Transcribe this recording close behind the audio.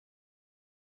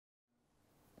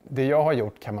Det jag har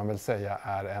gjort kan man väl säga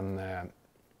är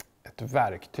ett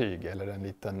verktyg eller en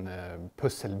liten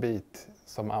pusselbit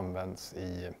som används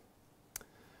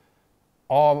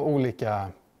av olika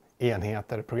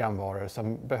enheter, programvaror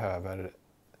som behöver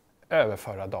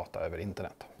överföra data över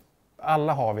internet.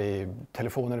 Alla har vi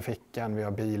telefoner i fickan, vi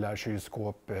har bilar,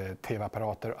 kylskåp,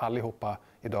 tv-apparater. Allihopa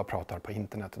idag pratar på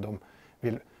internet. De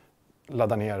vill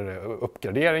ladda ner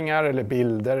uppgraderingar eller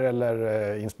bilder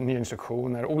eller nya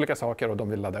instruktioner, olika saker, och de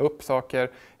vill ladda upp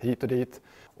saker hit och dit.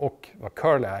 Och vad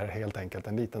curl är helt enkelt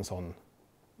en liten sån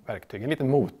verktyg, en liten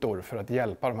motor för att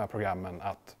hjälpa de här programmen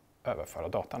att överföra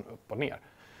datan upp och ner.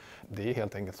 Det är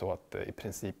helt enkelt så att i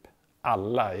princip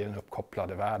alla i den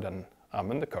uppkopplade världen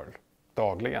använder curl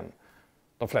dagligen.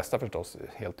 De flesta förstås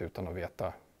helt utan att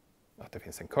veta att det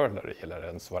finns en curl där i, eller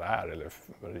ens vad det är eller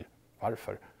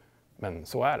varför. Men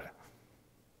så är det.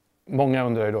 Många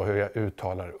undrar ju då hur jag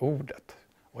uttalar ordet,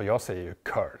 och jag säger ju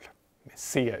curl med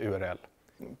C-URL.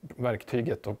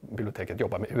 Verktyget och biblioteket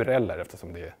jobbar med URLer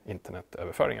eftersom det är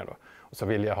internetöverföringar då. Och så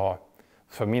vill jag ha,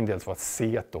 för min del så var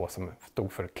C då som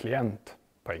stod för klient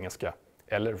på engelska,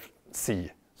 eller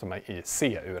C som är i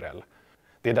C-URL.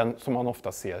 Det är den som man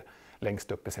ofta ser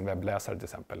längst upp i sin webbläsare till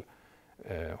exempel.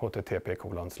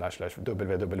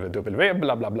 http://www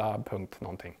bla bla bla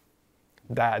 .någonting.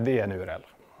 Det är en URL.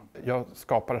 Jag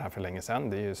skapade det här för länge sedan,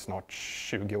 det är ju snart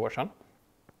 20 år sedan.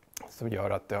 Som gör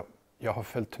att jag har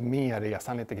följt med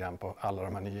resan lite grann på alla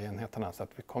de här nya enheterna så att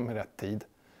vi kom i rätt tid.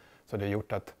 Så det har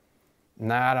gjort att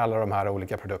när alla de här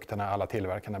olika produkterna, alla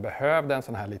tillverkarna behövde en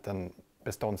sån här liten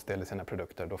beståndsdel i sina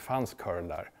produkter, då fanns curl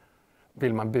där.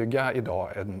 Vill man bygga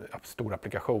idag en stor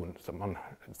applikation som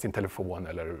sin telefon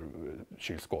eller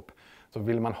kylskåp, så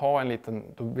vill man ha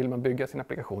då vill man bygga sin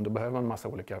applikation, då behöver man en massa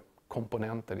olika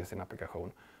komponenter i sin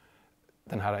applikation.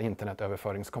 Den här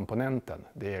internetöverföringskomponenten,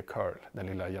 det är curl, den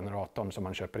lilla generatorn som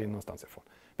man köper in någonstans ifrån.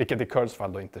 Vilket i curls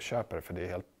fall då inte köper, för det är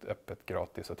helt öppet,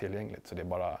 gratis och tillgängligt, så det är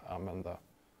bara att använda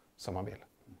som man vill.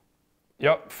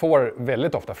 Jag får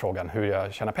väldigt ofta frågan hur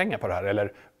jag tjänar pengar på det här,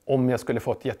 eller om jag skulle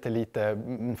fått jättelite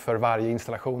för varje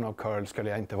installation av curl skulle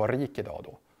jag inte vara rik idag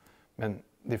då. Men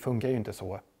det funkar ju inte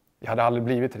så. Jag hade aldrig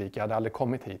blivit rik, jag hade aldrig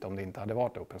kommit hit om det inte hade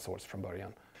varit open source från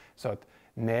början. Så att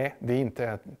nej, det är inte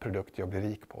en produkt jag blir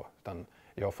rik på, utan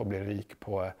jag får bli rik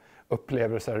på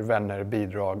upplevelser, vänner,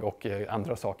 bidrag och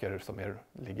andra saker som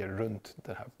ligger runt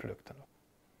den här produkten.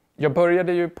 Jag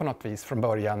började ju på något vis från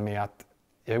början med att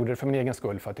jag gjorde det för min egen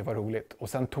skull för att det var roligt. Och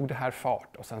sen tog det här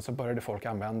fart och sen så började folk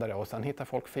använda det och sen hittade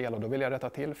folk fel och då ville jag rätta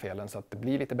till felen så att det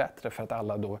blir lite bättre för att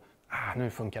alla då, nu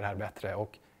funkar det här bättre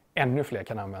och ännu fler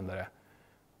kan använda det.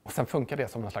 Och sen funkar det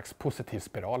som en slags positiv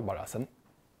spiral bara. Sen,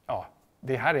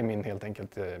 det här är helt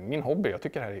enkelt min hobby. Jag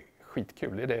tycker det här är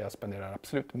skitkul. Det är det jag spenderar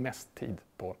absolut mest tid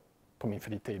på min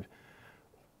fritid.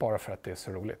 Bara för att det är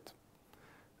så roligt.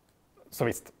 Så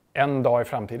visst, en dag i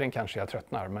framtiden kanske jag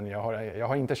tröttnar, men jag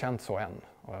har inte känt så än.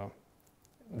 Och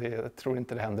jag tror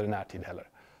inte det händer i närtid heller.